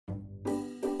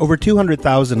Over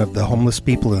 200,000 of the homeless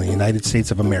people in the United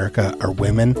States of America are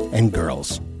women and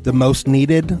girls. The most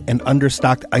needed and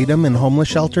understocked item in homeless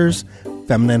shelters?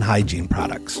 Feminine hygiene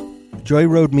products. Joy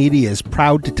Road Media is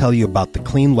proud to tell you about the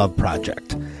Clean Love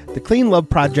Project. The Clean Love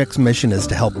Project's mission is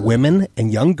to help women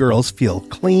and young girls feel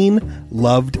clean,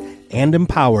 loved, and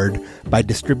empowered by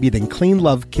distributing Clean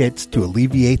Love kits to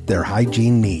alleviate their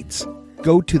hygiene needs.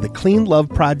 Go to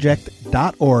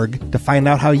thecleanloveproject.org to find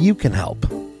out how you can help.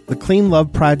 The Clean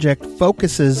Love Project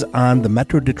focuses on the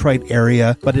Metro Detroit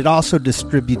area, but it also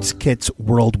distributes kits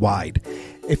worldwide.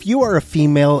 If you are a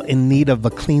female in need of a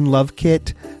Clean Love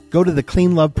kit, go to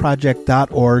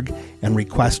thecleanloveproject.org and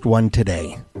request one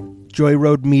today. Joy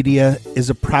Road Media is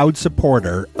a proud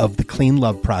supporter of the Clean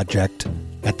Love Project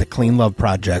at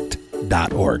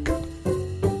thecleanloveproject.org.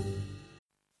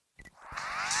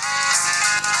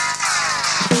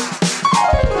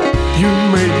 You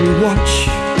made me watch.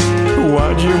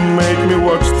 Why'd you make me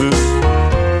watch this?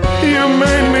 You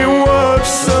made me watch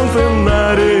something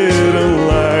I didn't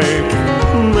like.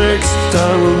 Next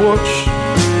time we'll watch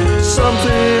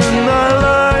something I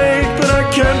like, but I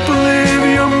can't believe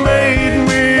you made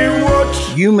me watch.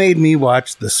 You made me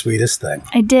watch The Sweetest Thing.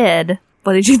 I did.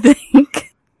 What did you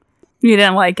think? You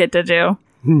didn't like it, did you?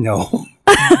 No.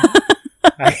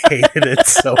 I hated it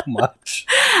so much.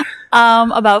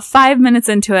 About 5 minutes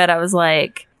into it, I was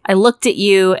like, I looked at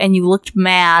you and you looked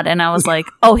mad and I was like,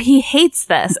 oh, he hates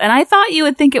this. And I thought you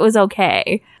would think it was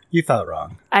okay. You thought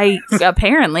wrong.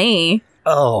 Apparently.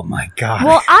 Oh my God.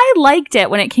 Well, I liked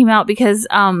it when it came out because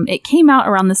it came out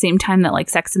around the same time that like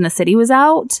Sex and the City was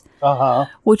out. Uh-huh.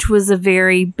 Which was a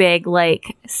very big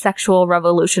like sexual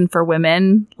revolution for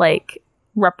women, like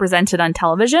represented on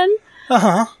television.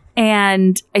 Uh-huh.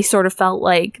 And I sort of felt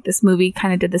like this movie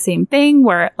kind of did the same thing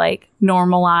where it like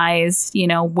normalized,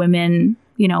 women,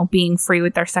 being free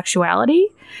with their sexuality.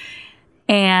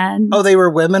 And oh, they were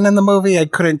women in the movie? I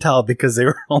couldn't tell because they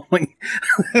were only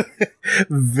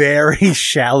very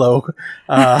shallow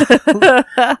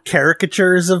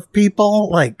caricatures of people.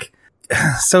 Like,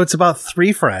 so it's about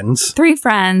three friends.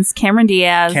 Cameron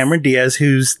Diaz,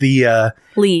 who's the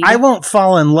lead. I won't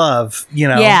fall in love,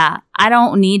 Yeah, I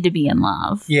don't need to be in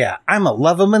love. Yeah, I'm a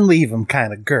love 'em and leave 'em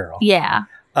kind of girl. Yeah.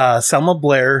 Selma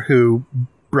Blair, who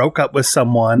broke up with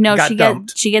someone. No, got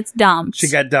dumped. She gets dumped. She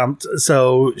got dumped.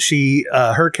 So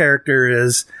her character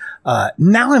is,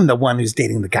 now I'm the one who's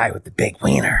dating the guy with the big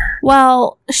wiener.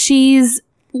 Well, she's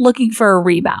looking for a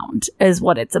rebound is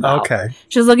what it's about. Okay.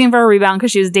 She's looking for a rebound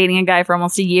because she was dating a guy for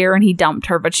almost a year and he dumped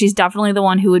her. But she's definitely the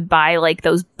one who would buy like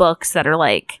those books that are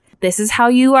like, this is how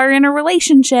you are in a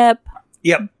relationship.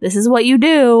 Yep. This is what you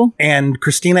do. And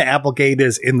Christina Applegate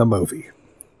is in the movie.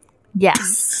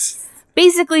 Yes.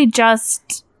 Basically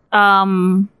just,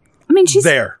 she's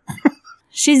there.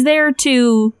 She's there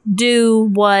to do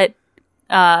what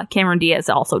Cameron Diaz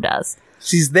also does.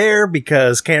 She's there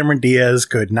because Cameron Diaz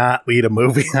could not lead a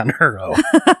movie on her own.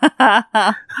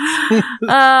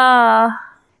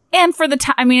 And for the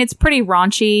time, it's pretty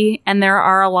raunchy, and there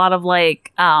are a lot of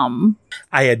like, I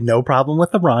had no problem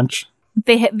with the raunch.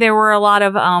 There were a lot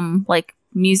of like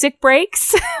music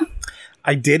breaks.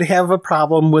 I did have a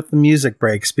problem with the music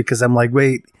breaks because I'm like,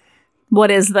 wait, what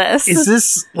is this? Is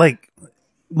this like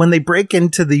when they break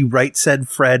into the Right Said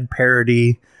Fred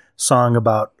parody song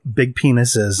about big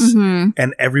penises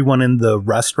and everyone in the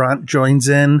restaurant joins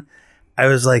in? I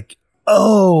was like,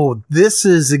 oh, this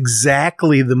is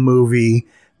exactly the movie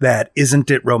that Isn't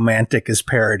It Romantic is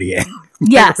parodying.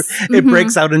 Yes. It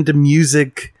breaks out into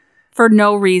music for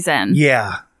no reason.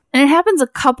 Yeah. And it happens a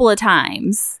couple of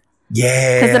times.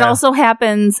 Yeah. Because it also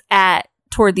happens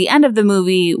toward the end of the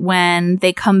movie when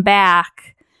they come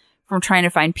back from trying to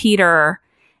find Peter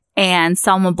and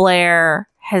Selma Blair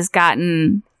has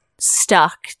gotten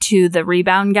stuck to the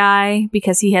rebound guy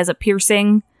because he has a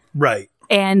piercing. Right.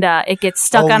 And it gets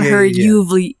stuck on her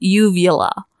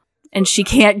uvula and she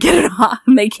can't get it off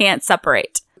and they can't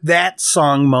separate. That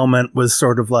song moment was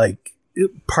sort of like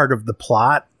part of the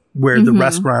plot where the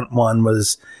restaurant one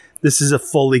was, this is a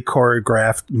fully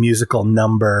choreographed musical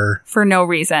number. For no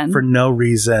reason.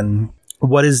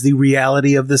 What is the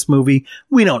reality of this movie?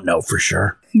 We don't know for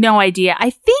sure. No idea.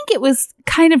 I think it was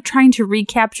kind of trying to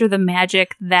recapture the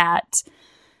magic that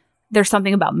There's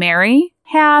Something About Mary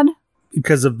had.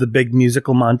 Because of the big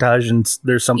musical montage and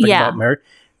There's Something About Mary.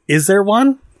 Is there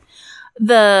one?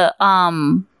 The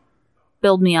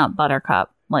Build Me Up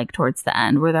Buttercup, like towards the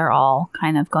end, where they're all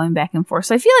kind of going back and forth.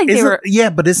 So I feel like they were... Yeah,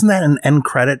 but isn't that an end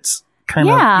credits kind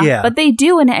of... Yeah, but they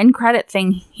do an end credit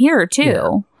thing here, too.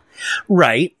 Yeah.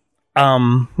 Right. I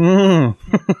don't know.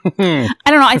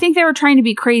 I think they were trying to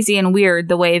be crazy and weird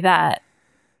the way that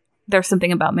There's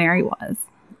Something About Mary was.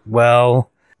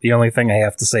 Well, the only thing I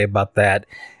have to say about that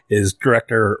is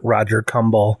director Roger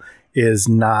Kumble is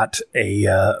not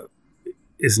the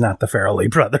Farrelly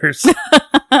brothers.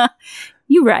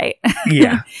 You're right.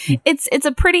 Yeah. It's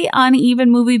a pretty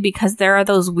uneven movie because there are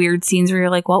those weird scenes where you're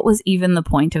like, what was even the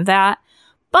point of that?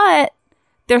 But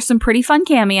there's some pretty fun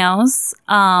cameos.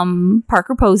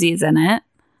 Parker Posey is in it.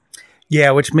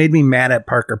 Yeah, which made me mad at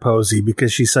Parker Posey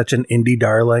because she's such an indie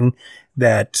darling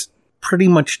that pretty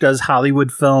much does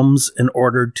Hollywood films in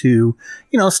order to,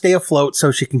 stay afloat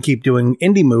so she can keep doing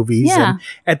indie movies. Yeah. And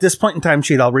at this point in time,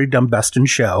 she'd already done Best in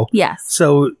Show. Yes.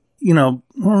 So,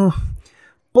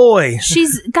 boy.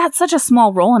 She's got such a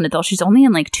small role in it, though. She's only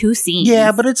in like 2 scenes.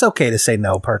 Yeah, but it's okay to say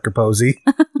no, Parker Posey.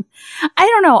 I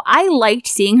don't know. I liked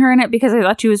seeing her in it because I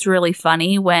thought she was really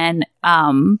funny when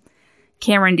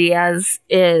Cameron Diaz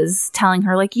is telling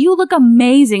her, like, you look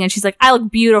amazing. And she's like, I look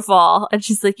beautiful. And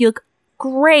she's like, you look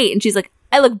great. And she's like,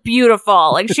 I look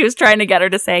beautiful. Like, she was trying to get her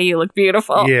to say you look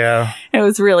beautiful. Yeah. It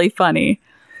was really funny.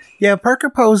 Yeah,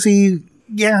 Parker Posey,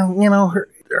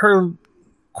 her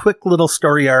quick little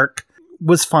story arc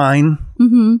was fine.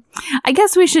 Mm-hmm. I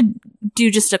guess we should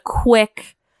do just a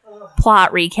quick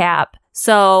plot recap.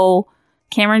 So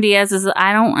Cameron Diaz is,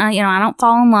 I don't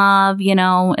fall in love,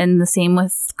 and the same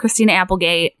with Christina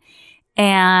Applegate.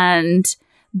 And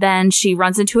then she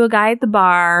runs into a guy at the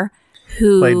bar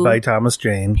who played by Thomas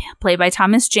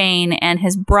Jane, and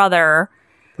his brother,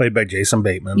 played by Jason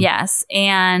Bateman. Yes.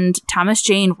 And Thomas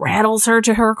Jane rattles her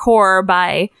to her core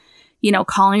by,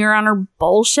 calling her on her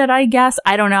bullshit, I guess.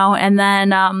 I don't know. And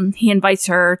then he invites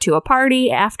her to a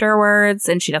party afterwards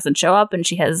and she doesn't show up and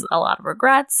she has a lot of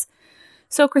regrets.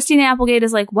 So Christina Applegate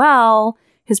is like, well,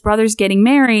 his brother's getting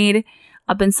married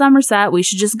up in Somerset. We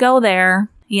should just go there,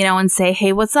 and say,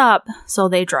 hey, what's up? So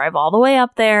they drive all the way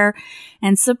up there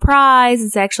and surprise,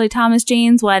 it's actually Thomas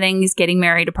Jane's wedding. He's getting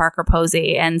married to Parker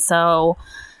Posey. And so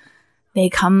they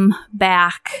come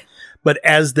back. But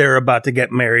as they're about to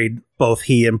get married, both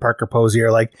he and Parker Posey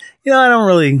are like, I'm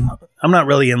not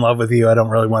really in love with you. I don't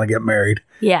really want to get married.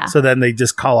 Yeah. So then they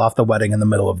just call off the wedding in the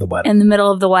middle of the wedding. And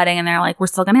they're like, we're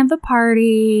still going to have the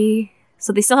party.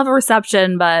 So they still have a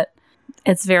reception, but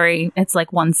it's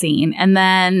like one scene. And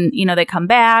then, they come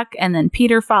back and then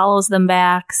Peter follows them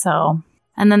back. So,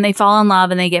 and then they fall in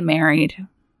love and they get married.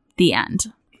 The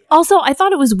end. Also, I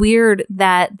thought it was weird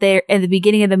that there at the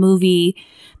beginning of the movie,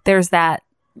 there's that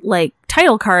like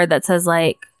title card that says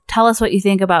like, tell us what you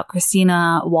think about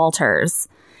Christina Walters.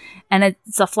 And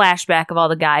it's a flashback of all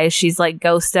the guys she's like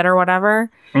ghosted or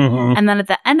whatever. Mm-hmm. And then at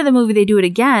the end of the movie, they do it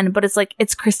again, but it's like,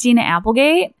 it's Christina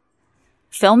Applegate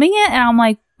filming it. And I'm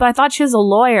like, but I thought she was a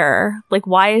lawyer. Like,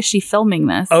 why is she filming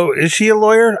this? Oh, is she a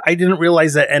lawyer? I didn't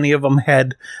realize that any of them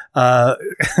had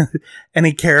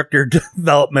any character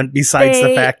development besides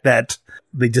the fact that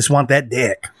they just want that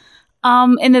dick.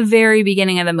 In the very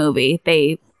beginning of the movie,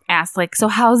 they asked like, so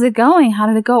how's it going? How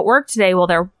did it go at work today? Well,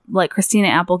 they're like Christina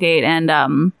Applegate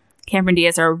and Cameron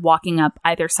Diaz are walking up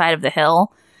either side of the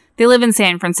hill. They live in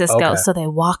San Francisco, so they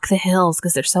walk the hills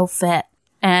because they're so fit.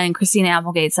 And Christina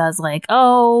Applegate says like,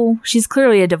 oh, she's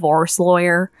clearly a divorce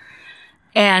lawyer.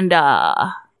 And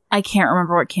I can't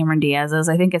remember what Cameron Diaz is.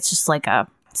 I think it's just like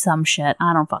some shit.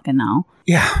 I don't fucking know.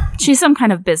 Yeah. She's some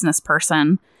kind of business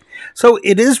person. So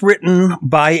it is written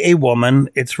by a woman.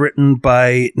 It's written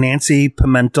by Nancy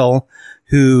Pimentel,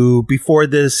 who before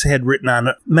this had written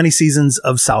on many seasons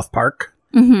of South Park.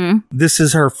 Mm-hmm. This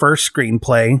is her first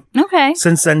screenplay. Okay.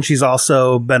 Since then, she's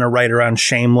also been a writer on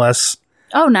Shameless.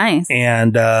 Oh, nice.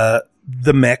 And The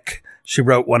Mick, she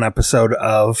wrote one episode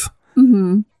of.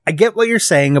 Mm-hmm. I get what you're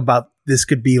saying about this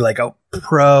could be like a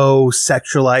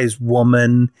pro-sexualized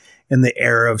woman in the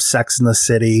era of Sex and the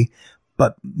City.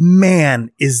 But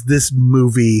man, is this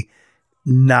movie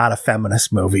not a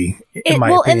feminist movie, in my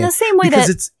opinion. In the same way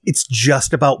because it's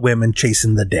just about women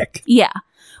chasing the dick. Yeah.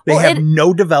 They have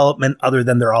no development other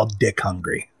than they're all dick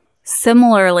hungry.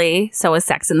 Similarly, so is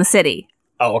Sex and the City.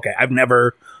 Oh, okay. I've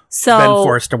never been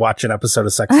forced to watch an episode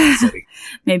of Sex and the City.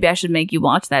 Maybe I should make you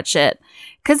watch that shit.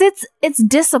 Because it's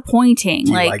disappointing.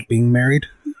 Do you like being married?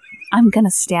 I'm going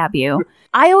to stab you.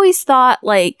 I always thought,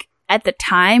 like, at the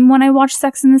time when I watched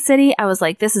Sex and the City, I was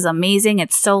like, this is amazing.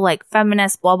 It's so, like,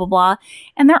 feminist, blah, blah, blah.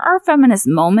 And there are feminist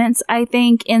moments, I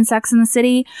think, in Sex and the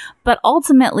City. But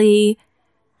ultimately,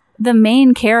 the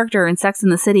main character in Sex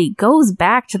and the City goes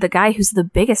back to the guy who's the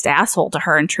biggest asshole to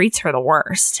her and treats her the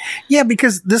worst. Yeah,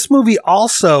 because this movie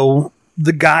also,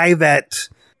 the guy that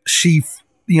she,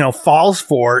 falls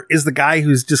for is the guy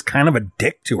who's just kind of a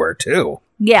dick to her, too.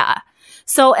 Yeah.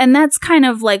 So, and that's kind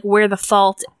of like where the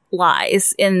fault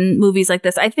lies in movies like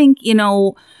this. I think,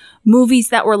 movies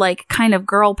that were like kind of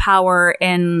girl power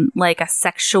and like a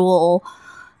sexual,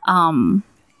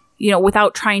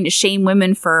 without trying to shame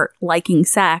women for liking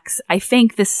sex. I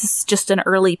think this is just an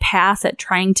early pass at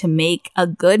trying to make a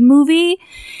good movie.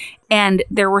 And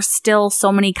there were still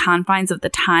so many confines of the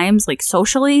times, like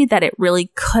socially, that it really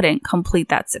couldn't complete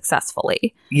that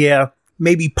successfully. Yeah.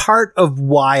 Maybe part of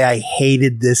why I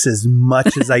hated this as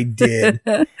much as I did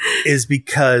is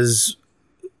because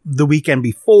the weekend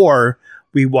before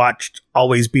we watched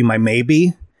Always Be My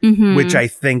Maybe, which I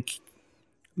think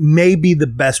may be the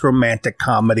best romantic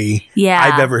comedy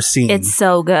I've ever seen. It's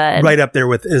so good. Right up there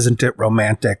with Isn't It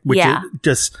Romantic, which it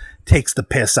just takes the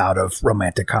piss out of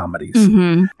romantic comedies.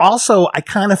 Also, I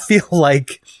kind of feel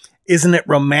like Isn't It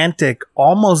Romantic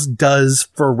almost does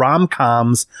for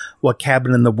rom-coms what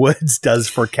Cabin in the Woods does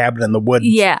for Cabin in the Woods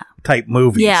type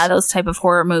movies. Yeah, those type of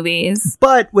horror movies.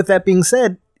 But with that being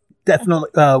said, definitely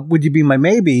Would You Be My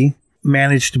Maybe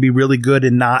managed to be really good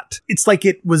and not... It's like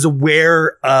it was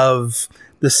aware of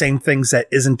the same things that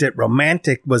Isn't It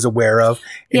Romantic was aware of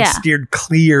and steered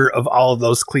clear of all of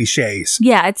those cliches.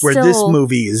 Yeah, it's where still... this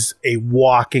movie is a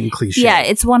walking cliche. Yeah,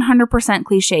 it's 100%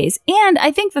 cliches. And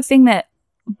I think the thing that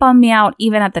bummed me out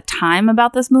even at the time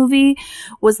about this movie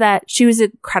was that she was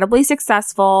incredibly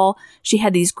successful. She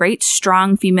had these great,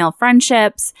 strong female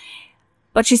friendships,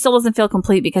 but she still doesn't feel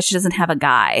complete because she doesn't have a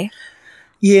guy.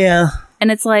 Yeah.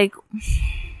 And it's like,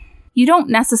 you don't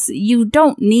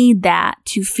need that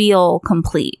to feel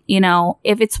complete.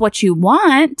 If it's what you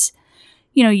want,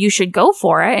 you should go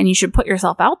for it and you should put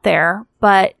yourself out there,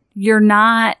 but you're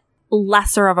not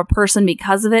lesser of a person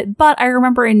because of it. But I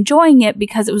remember enjoying it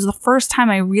because it was the first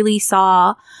time I really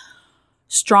saw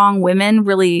strong women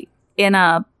really in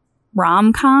a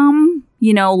rom-com,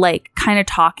 like kind of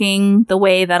talking the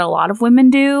way that a lot of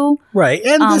women do. Right.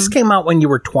 And this came out when you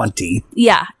were 20.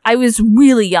 Yeah. I was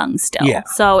really young still. Yeah.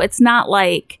 So it's not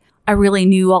like I really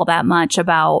knew all that much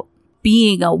about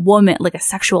being a woman, like a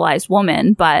sexualized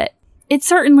woman, but it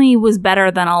certainly was better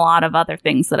than a lot of other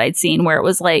things that I'd seen where it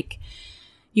was like,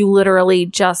 you literally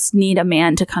just need a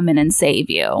man to come in and save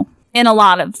you in a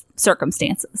lot of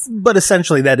circumstances. But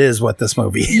essentially that is what this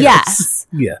movie is. Yes.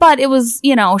 Yeah. But it was,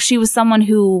 she was someone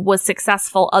who was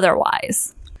successful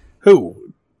otherwise.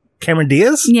 Who? Cameron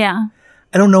Diaz? Yeah.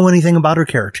 I don't know anything about her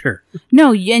character.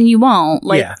 No, and you won't.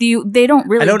 Like, they don't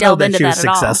really delve into that at all. I don't know that she was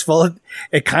successful.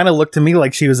 It kind of looked to me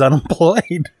like she was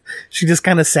unemployed. She just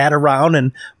kind of sat around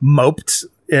and moped.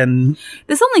 And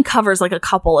this only covers like a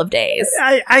couple of days.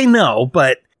 I know,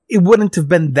 but it wouldn't have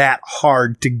been that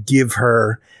hard to give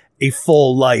her a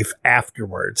full life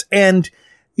afterwards. And,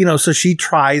 so she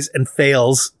tries and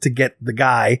fails to get the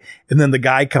guy, and then the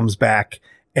guy comes back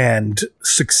and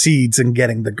succeeds in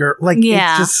getting the girl. Like,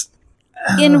 it's just...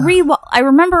 I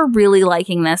remember really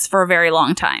liking this for a very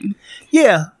long time.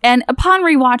 Yeah. And upon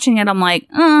rewatching it, I'm like,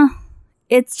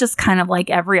 it's just kind of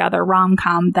like every other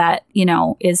rom-com that,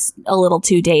 is a little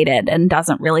too dated and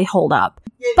doesn't really hold up.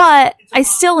 But I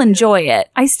still enjoy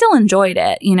it. I still enjoyed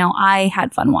it. I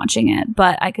had fun watching it,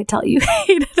 but I could tell you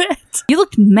hated it. You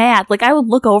looked mad. Like, I would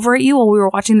look over at you while we were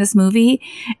watching this movie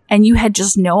and you had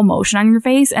just no emotion on your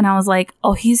face. And I was like,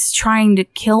 oh, he's trying to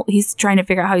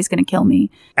figure out how he's going to kill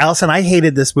me. Allison, I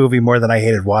hated this movie more than I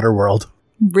hated Waterworld.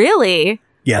 Really?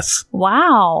 Yes.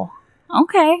 Wow.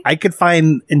 Okay. I could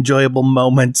find enjoyable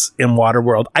moments in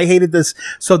Waterworld. I hated this.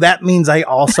 So that means I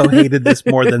also hated this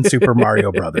more than Super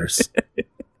Mario Brothers.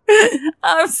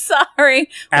 I'm sorry.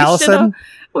 Allison?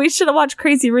 We should have watched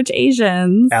Crazy Rich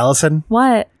Asians. Allison?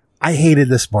 What? I hated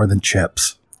this more than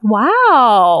Chips.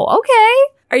 Wow.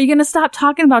 Okay. Are you going to stop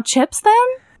talking about Chips then?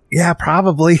 Yeah,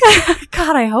 probably.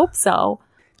 God, I hope so.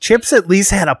 Chips at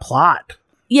least had a plot.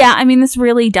 Yeah, I mean, this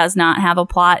really does not have a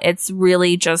plot. It's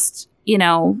really just,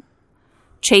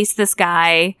 chase this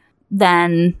guy,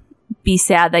 then be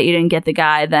sad that you didn't get the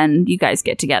guy, then you guys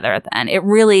get together at the end. It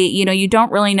really, you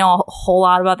don't really know a whole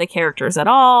lot about the characters at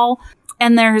all.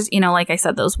 And there's, like I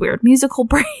said, those weird musical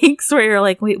breaks where you're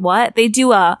like, wait, what? They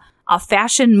do a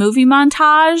fashion movie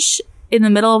montage in the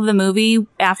middle of the movie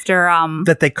after...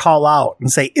 that they call out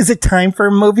and say, is it time for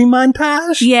a movie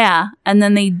montage? Yeah. And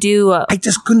then they do... I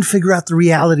just couldn't figure out the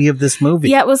reality of this movie.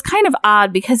 Yeah, it was kind of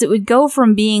odd because it would go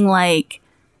from being like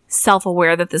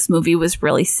self-aware that this movie was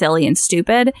really silly and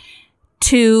stupid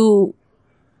to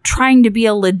trying to be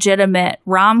a legitimate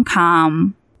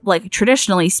rom-com, like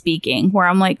traditionally speaking, where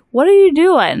I'm like, what are you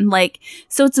doing? Like,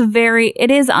 so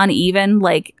it is uneven,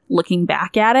 like looking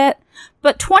back at it.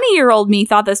 But 20-year-old me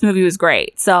thought this movie was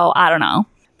great. So I don't know.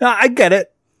 No, I get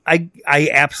it. I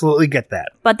absolutely get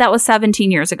that. But that was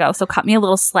 17 years ago. So cut me a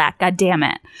little slack. God damn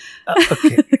it.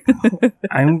 Okay.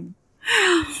 I'm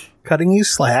cutting you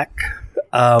slack.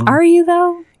 Are you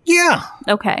though? Yeah.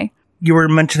 Okay. You were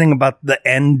mentioning about the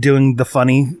end doing the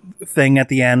funny thing at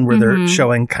the end where they're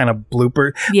showing kind of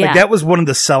blooper. Yeah. Like that was one of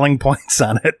the selling points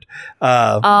on it.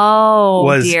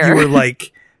 Dear. You were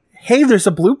like, hey, there's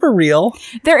a blooper reel.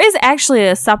 There is actually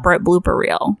a separate blooper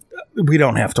reel. We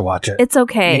don't have to watch it. It's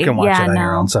okay. You can watch it on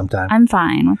your own sometime. I'm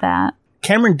fine with that.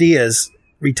 Cameron Diaz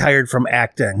retired from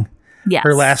acting. Yes.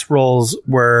 Her last roles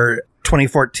were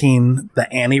 2014,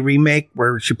 the Annie remake,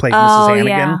 where she played Mrs. Hannigan.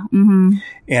 Yeah. Mm-hmm.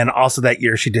 And also that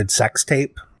year she did Sex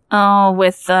Tape. Oh,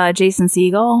 with Jason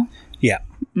Segel? Yeah.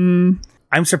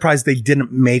 I'm surprised they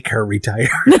didn't make her retire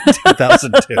in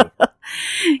 2002.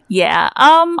 Yeah.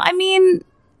 I mean,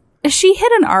 she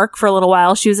hit an arc for a little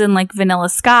while. She was in like Vanilla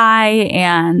Sky,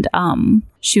 and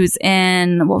she was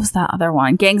in, what was that other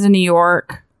one? Gangs of New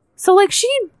York. So like she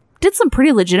did some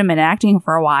pretty legitimate acting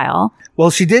for a while.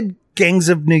 Well, she did Gangs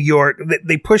of New York.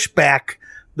 They pushed back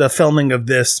the filming of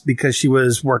this because she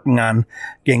was working on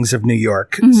Gangs of New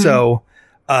York. So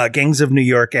Gangs of New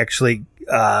York actually,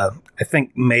 I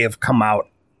think, may have come out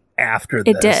after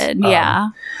this. It did, yeah.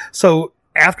 So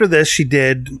after this, she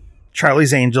did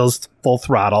Charlie's Angels, Full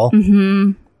Throttle.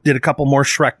 Did a couple more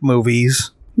Shrek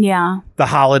movies. Yeah. The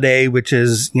Holiday, which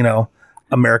is,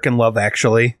 American Love,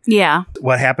 Actually. Yeah.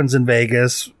 What Happens in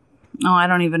Vegas. Oh, I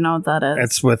don't even know what that is.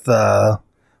 It's with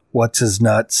What's His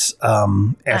Nuts,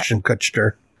 Ashton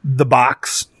Kutcher. The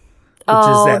Box, which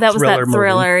is that was that movie.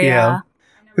 thriller, yeah.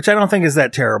 Which I don't think is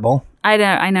that terrible.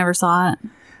 I never saw it.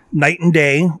 Night and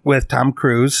Day with Tom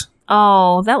Cruise.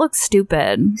 Oh, that looks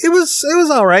stupid. It was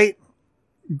all right.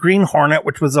 Green Hornet,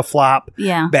 which was a flop.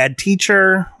 Yeah. Bad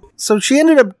Teacher. So she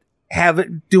ended up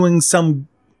doing some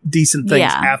decent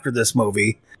things after this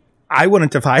movie. I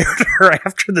wouldn't have hired her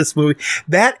after this movie.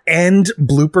 That end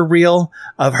blooper reel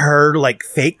of her like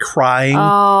fake crying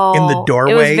in the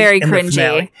doorway. It was very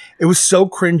cringy. It was so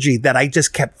cringy that I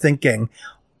just kept thinking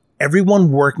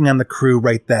everyone working on the crew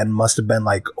right then must have been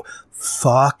like,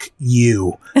 fuck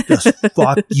you. Just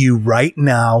fuck you right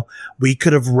now. We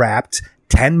could have wrapped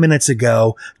 10 minutes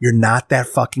ago. You're not that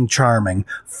fucking charming.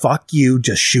 Fuck you.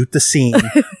 Just shoot the scene.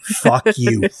 Fuck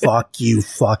you. Fuck you.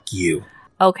 Fuck you.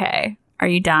 Okay. Are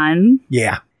you done?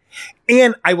 Yeah.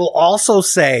 And I will also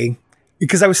say,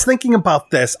 because I was thinking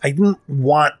about this, I didn't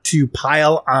want to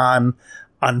pile on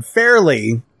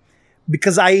unfairly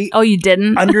because you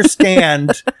didn't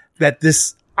understand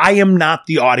that I am not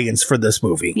the audience for this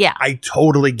movie. Yeah. I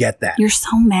totally get that. You're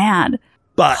so mad.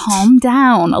 But calm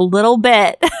down a little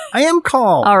bit. I am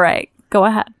calm. All right. Go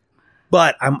ahead.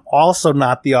 But I'm also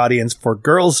not the audience for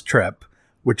Girls Trip,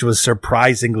 which was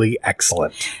surprisingly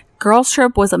excellent. Girls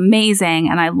Trip was amazing,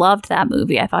 and I loved that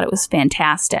movie. I thought it was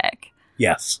fantastic.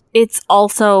 Yes. It's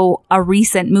also a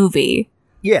recent movie.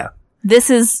 Yeah. This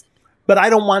is... But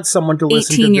I don't want someone to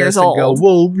listen to 18 this years and old. go,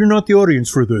 well, you're not the audience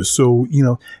for this. So,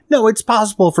 no, it's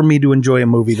possible for me to enjoy a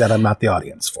movie that I'm not the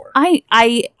audience for. I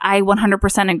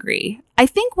 100% agree. I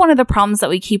think one of the problems that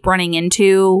we keep running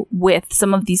into with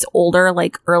some of these older,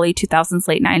 like early 2000s,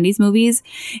 late 90s movies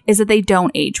is that they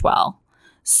don't age well.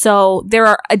 So there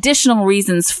are additional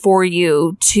reasons for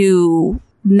you to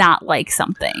not like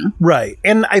something. Right.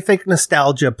 And I think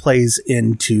nostalgia plays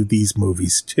into these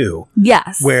movies too.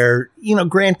 Yes. Where,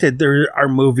 granted, there are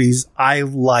movies I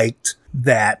liked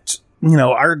that,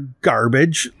 are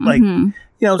garbage. Like,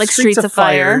 like Streets of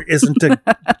Fire isn't a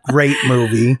great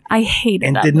movie. I hated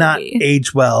and that did movie. not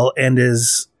age well and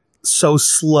is so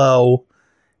slow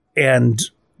and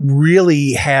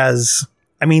really has,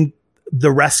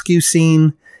 the rescue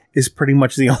scene is pretty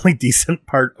much the only decent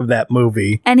part of that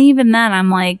movie. And even then, I'm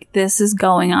like, this is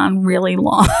going on really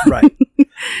long. Right.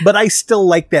 But I still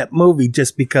like that movie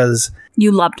just because...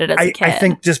 You loved it as a kid. I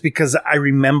think just because I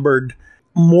remembered,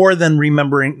 more than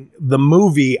remembering the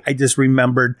movie, I just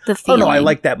remembered, the feeling. Oh no, I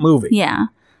like that movie. Yeah.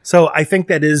 So I think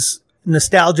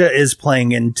nostalgia is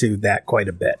playing into that quite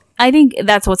a bit. I think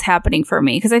that's what's happening for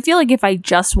me, because I feel like if I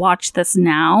just watched this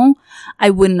now, I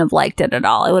wouldn't have liked it at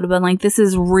all. I would have been like, this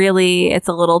is really, it's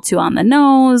a little too on the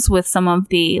nose with some of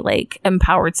the like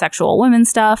empowered sexual women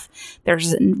stuff.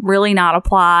 There's really not a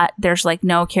plot. There's like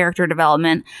no character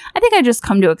development. I think I just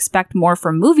come to expect more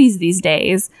from movies these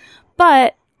days,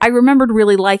 but I remembered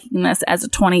really liking this as a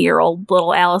 20-year-old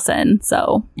little Allison.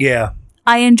 So yeah.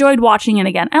 I enjoyed watching it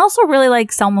again. I also really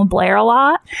like Selma Blair a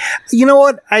lot. You know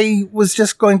what? I was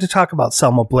just going to talk about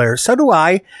Selma Blair. So do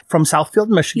I, from Southfield,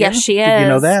 Michigan. Yes, she is. Did you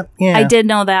know that? Yeah. I did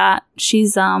know that.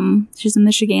 She's a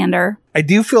Michigander. I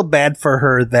do feel bad for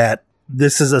her that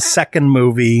this is a second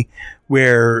movie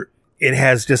where it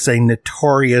has just a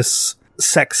notorious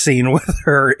sex scene with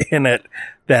her in it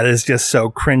that is just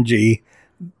so cringy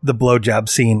the blowjob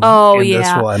scene Oh, in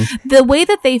yeah. this one. The way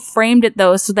that they framed it,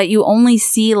 though, so that you only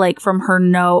see like from her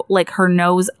her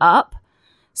nose up.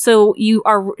 So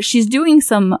she's doing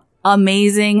some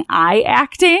amazing eye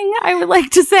acting, I would like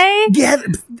to say. Yeah,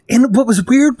 and what was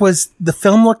weird was the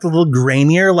film looked a little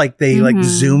grainier, like they like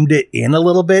zoomed it in a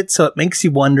little bit, so it makes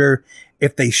you wonder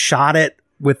if they shot it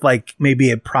with like maybe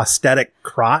a prosthetic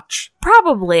crotch.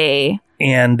 Probably.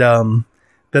 And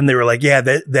then they were like, yeah,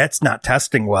 that's not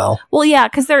testing well. Well, yeah,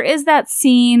 because there is that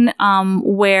scene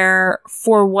where,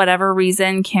 for whatever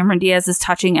reason, Cameron Diaz is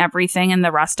touching everything in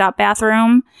the rest stop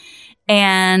bathroom.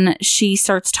 And she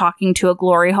starts talking to a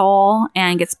glory hole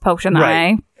and gets poked in the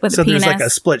eye with a penis. So there's like a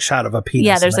split shot of a penis.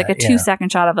 Yeah, there's like a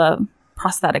 2-second shot of a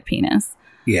prosthetic penis.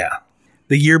 Yeah.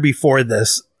 The year before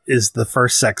this is the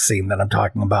first sex scene that I'm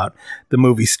talking about. The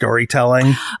movie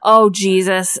Storytelling. Oh,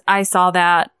 Jesus. I saw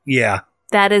that. Yeah.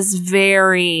 That is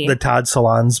very... The Todd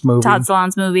Solondz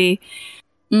movie.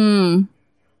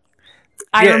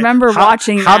 I remember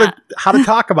watching that. How to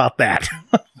talk about that.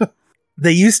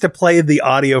 They used to play the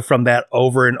audio from that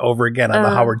over and over again on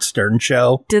the Howard Stern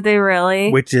show. Did they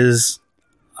really? Which is,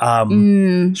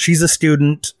 she's a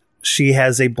student. She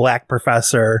has a black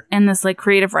professor. In this like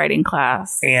creative writing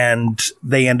class. And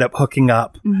they end up hooking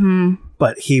up. Mm-hmm.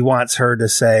 But he wants her to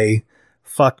say,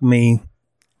 fuck me,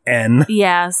 N.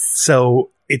 Yes. So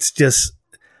it's just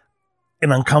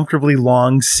an uncomfortably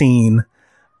long scene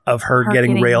of her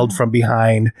getting railed from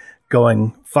behind,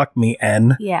 going, fuck me,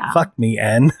 N. Yeah. Fuck me,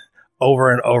 N.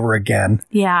 Over and over again.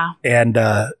 Yeah. And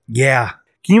yeah.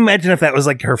 Can you imagine if that was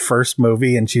like her first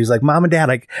movie and she was like, Mom and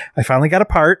Dad, I finally got a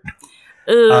part.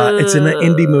 It's in an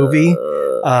indie movie.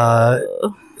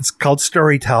 It's called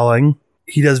Storytelling.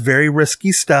 He does very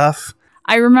risky stuff.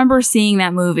 I remember seeing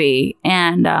that movie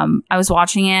and I was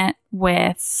watching it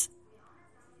with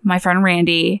my friend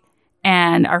Randy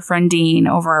and our friend Dean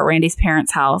over at Randy's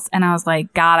parents' house. And I was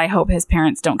like, God, I hope his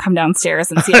parents don't come downstairs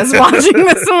and see us watching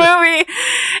this movie.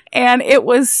 And it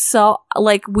was so,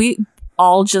 like, we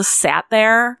all just sat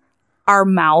there, our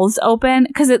mouths open,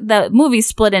 because the movie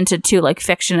split into two, like,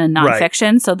 fiction and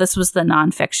nonfiction. Right. So this was the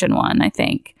nonfiction one, I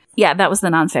think. Yeah, that was the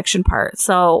nonfiction part.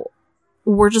 So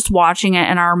we're just watching it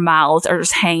and our mouths are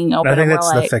just hanging open. I think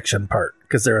that's the fiction part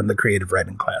because they're in the creative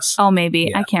writing class. Oh, maybe.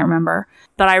 Yeah. I can't remember.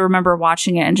 But I remember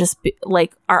watching it and just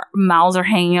like our mouths are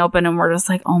hanging open and we're just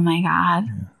like, oh my God,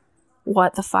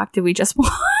 what the fuck did we just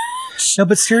watch? No,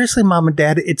 but seriously, Mom and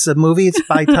Dad, it's a movie. It's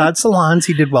by Todd Solondz.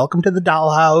 He did Welcome to the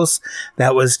Dollhouse.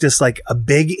 That was just like a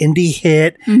big indie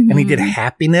hit. Mm-hmm. And he did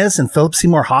Happiness, and Philip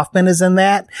Seymour Hoffman is in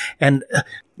that. And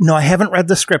no, I haven't read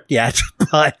the script yet,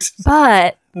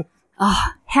 but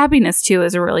Happiness too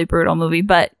is a really brutal movie,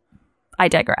 but I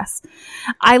digress.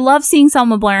 I love seeing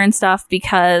Selma Blair and stuff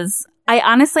because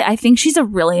I think she's a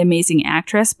really amazing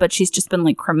actress, but she's just been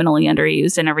like criminally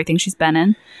underused in everything she's been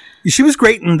in. She was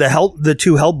great in the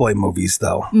two Hellboy movies,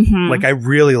 though. Mm-hmm. Like, I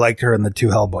really liked her in the two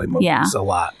Hellboy movies a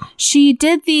lot. She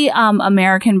did the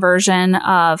American version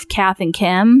of Kath and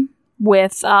Kim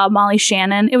with Molly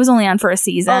Shannon. It was only on for a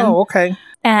season. Oh, okay.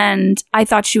 And I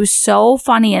thought she was so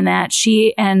funny in that.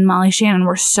 She and Molly Shannon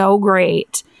were so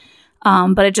great.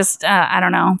 But it just, I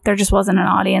don't know. There just wasn't an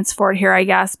audience for it here, I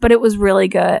guess. But it was really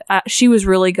good. She was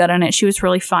really good in it. She was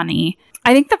really funny.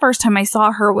 I think the first time I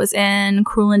saw her was in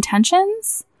Cruel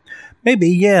Intentions. Maybe,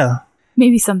 yeah.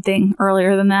 Maybe something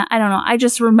earlier than that. I don't know. I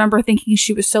just remember thinking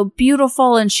she was so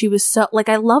beautiful and she was so, like,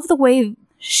 I love the way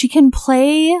she can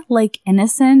play, like,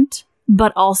 innocent,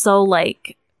 but also,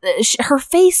 like, her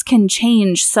face can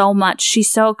change so much. She's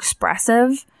so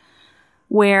expressive,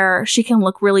 where she can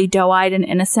look really doe-eyed and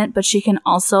innocent, but she can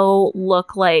also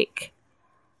look like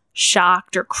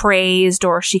shocked or crazed,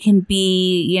 or she can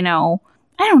be, you know,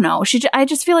 I don't know. I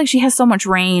just feel like she has so much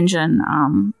range. And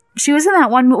she was in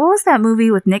that one. What was that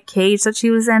movie with Nick Cage that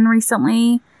she was in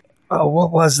recently? Oh,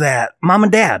 what was that? Mom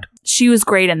and Dad. She was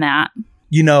great in that.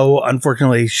 You know,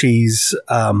 unfortunately, she has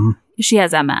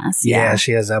MS. Yeah,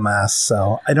 she has MS.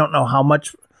 So I don't know how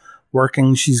much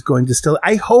working she's going to still.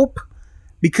 I hope,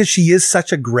 because she is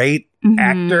such a great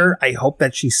actor, I hope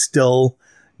that she still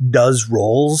does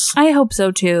roles. I hope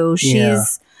so too.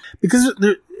 Because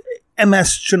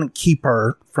MS shouldn't keep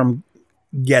her from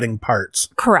getting parts.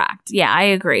 Correct. Yeah, I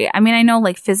agree. I mean, I know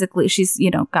like physically she's,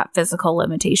 you know, got physical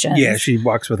limitations. Yeah, she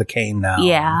walks with a cane now.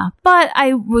 Yeah. But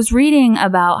I was reading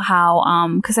about how,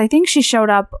 because I think she showed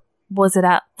up, was it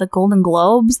at the Golden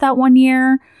Globes that one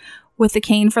year with the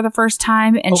cane for the first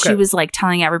time? And she was like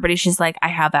telling everybody, she's like, I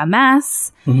have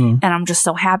MS and I'm just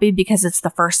so happy because it's the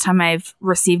first time I've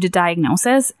received a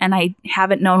diagnosis and I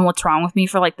haven't known what's wrong with me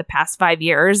for like the past 5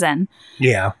 years. And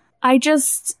yeah, I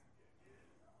just,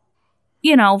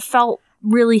 you know, felt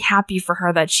really happy for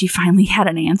her that she finally had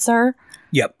an answer.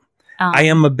 Yep. I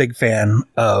am a big fan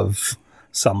of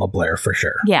Selma Blair for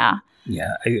sure. Yeah.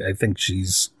 Yeah, I think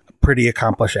she's a pretty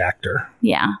accomplished actor.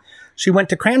 Yeah. She went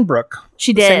to Cranbrook.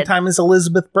 She did. Same time as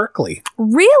Elizabeth Berkley.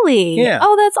 Really? Yeah.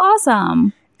 Oh, that's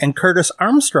awesome. And Curtis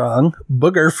Armstrong,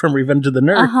 Booger from Revenge of the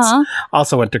Nerds,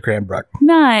 also went to Cranbrook.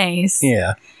 Nice.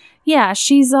 Yeah. Yeah,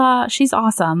 she's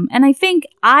awesome. And I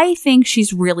think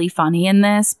she's really funny in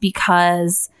this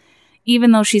because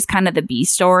even though she's kind of the B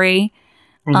story,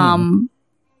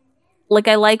 like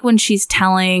I like when she's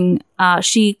telling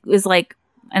she is like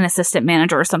an assistant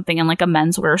manager or something in like a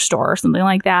menswear store or something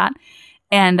like that.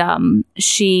 And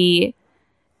she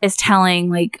is telling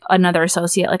like another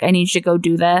associate, like, I need you to go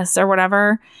do this or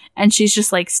whatever. And she's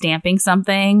just like stamping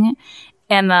something.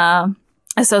 And the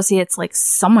associate's like,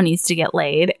 someone needs to get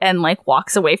laid, and like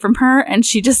walks away from her. And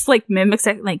she just like mimics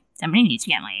it, like, somebody needs to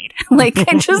get laid. Like,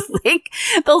 I just think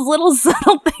those little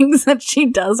subtle things that she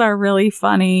does are really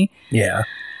funny. Yeah.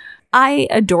 I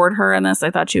adored her in this. I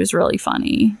thought she was really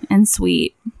funny and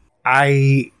sweet.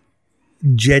 I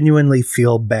genuinely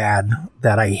feel bad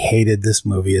that I hated this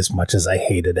movie as much as I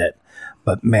hated it.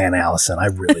 But man, Allison, I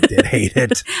really did hate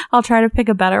it. I'll try to pick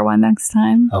a better one next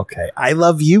time. Okay. I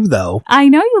love you, though. I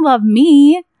know you love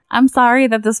me. I'm sorry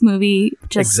that this movie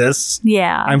just exists.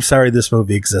 Yeah. I'm sorry this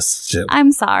movie exists too.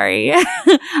 I'm sorry.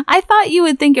 I thought you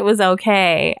would think it was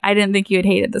okay. I didn't think you would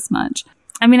hate it this much.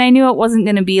 I mean, I knew it wasn't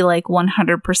going to be like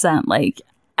 100%. Like,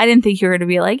 I didn't think you were going to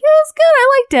be like, it was good,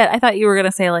 I liked it. I thought you were going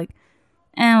to say like,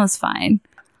 it was fine.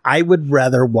 I would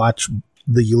rather watch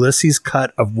the Ulysses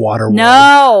cut of Waterworld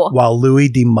No. while Louis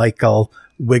D. Michael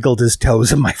wiggled his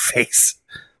toes in my face.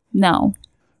 No.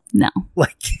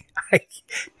 Like, I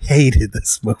hated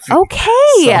this movie. Okay.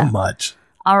 So much.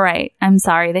 All right. I'm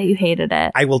sorry that you hated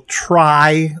it. I will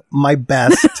try my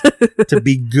best to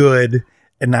be good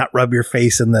and not rub your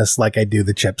face in this like I do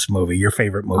the Chips movie, your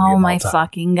favorite movie. Oh of my all time.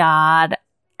 fucking God.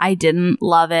 I didn't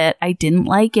love it. I didn't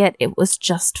like it. It was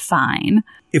just fine.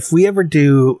 If we ever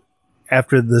do,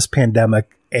 after this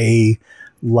pandemic, a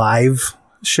live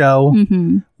show,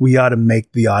 we ought to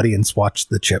make the audience watch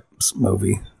the Chips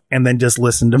movie and then just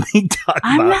listen to me talk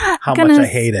about how much I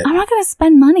hate it. I'm not going to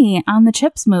spend money on the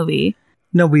Chips movie.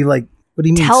 No, we like, what do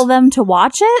you mean? Tell them to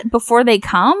watch it before they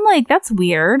come? Like, that's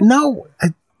weird. No,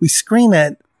 we screen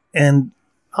it and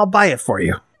I'll buy it for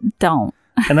you. Don't.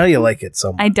 I know you like it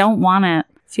so much. I don't want it.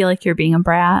 Feel like you're being a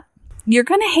brat. You're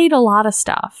going to hate a lot of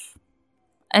stuff.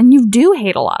 And you do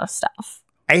hate a lot of stuff.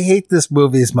 I hate this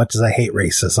movie as much as I hate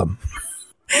racism.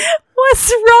 What's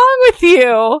wrong with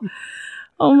you?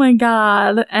 Oh my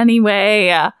God.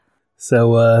 Anyway.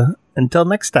 So until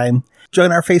next time,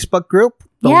 join our Facebook group.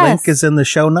 The link is in the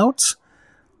show notes.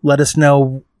 Let us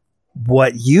know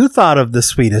what you thought of The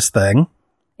Sweetest Thing.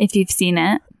 If you've seen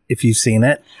it. If you've seen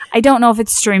it. I don't know if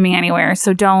it's streaming anywhere,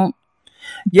 so don't.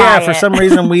 Yeah, for some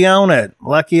reason we own it.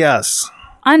 Lucky us.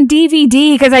 On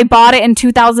DVD, because I bought it in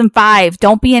 2005.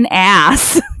 Don't be an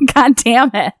ass. God damn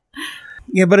it.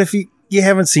 Yeah, but if you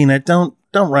haven't seen it, don't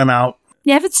run out.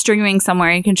 Yeah, if it's streaming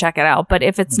somewhere, you can check it out. But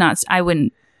if it's not, I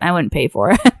wouldn't pay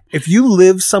for it. If you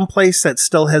live someplace that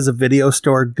still has a video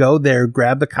store, go there,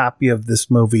 grab a copy of this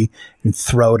movie, and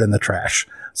throw it in the trash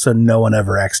so no one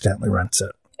ever accidentally rents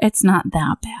it. It's not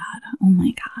that bad. Oh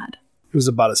my God. It was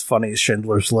about as funny as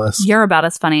Schindler's List. You're about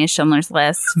as funny as Schindler's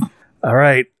List. All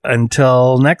right.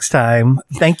 Until next time,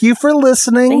 thank you for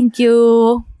listening. Thank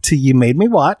you. To You Made Me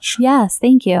Watch. Yes,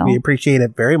 thank you. We appreciate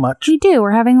it very much. We do.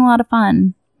 We're having a lot of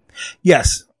fun.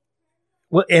 Yes.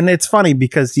 Well, and it's funny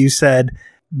because you said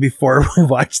before we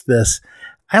watched this,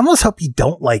 I almost hope you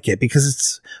don't like it because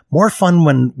it's more fun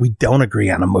when we don't agree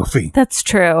on a movie. That's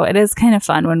true. It is kind of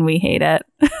fun when we hate it.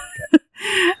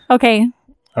 Okay.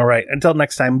 All right. Until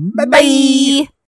next time. Bye.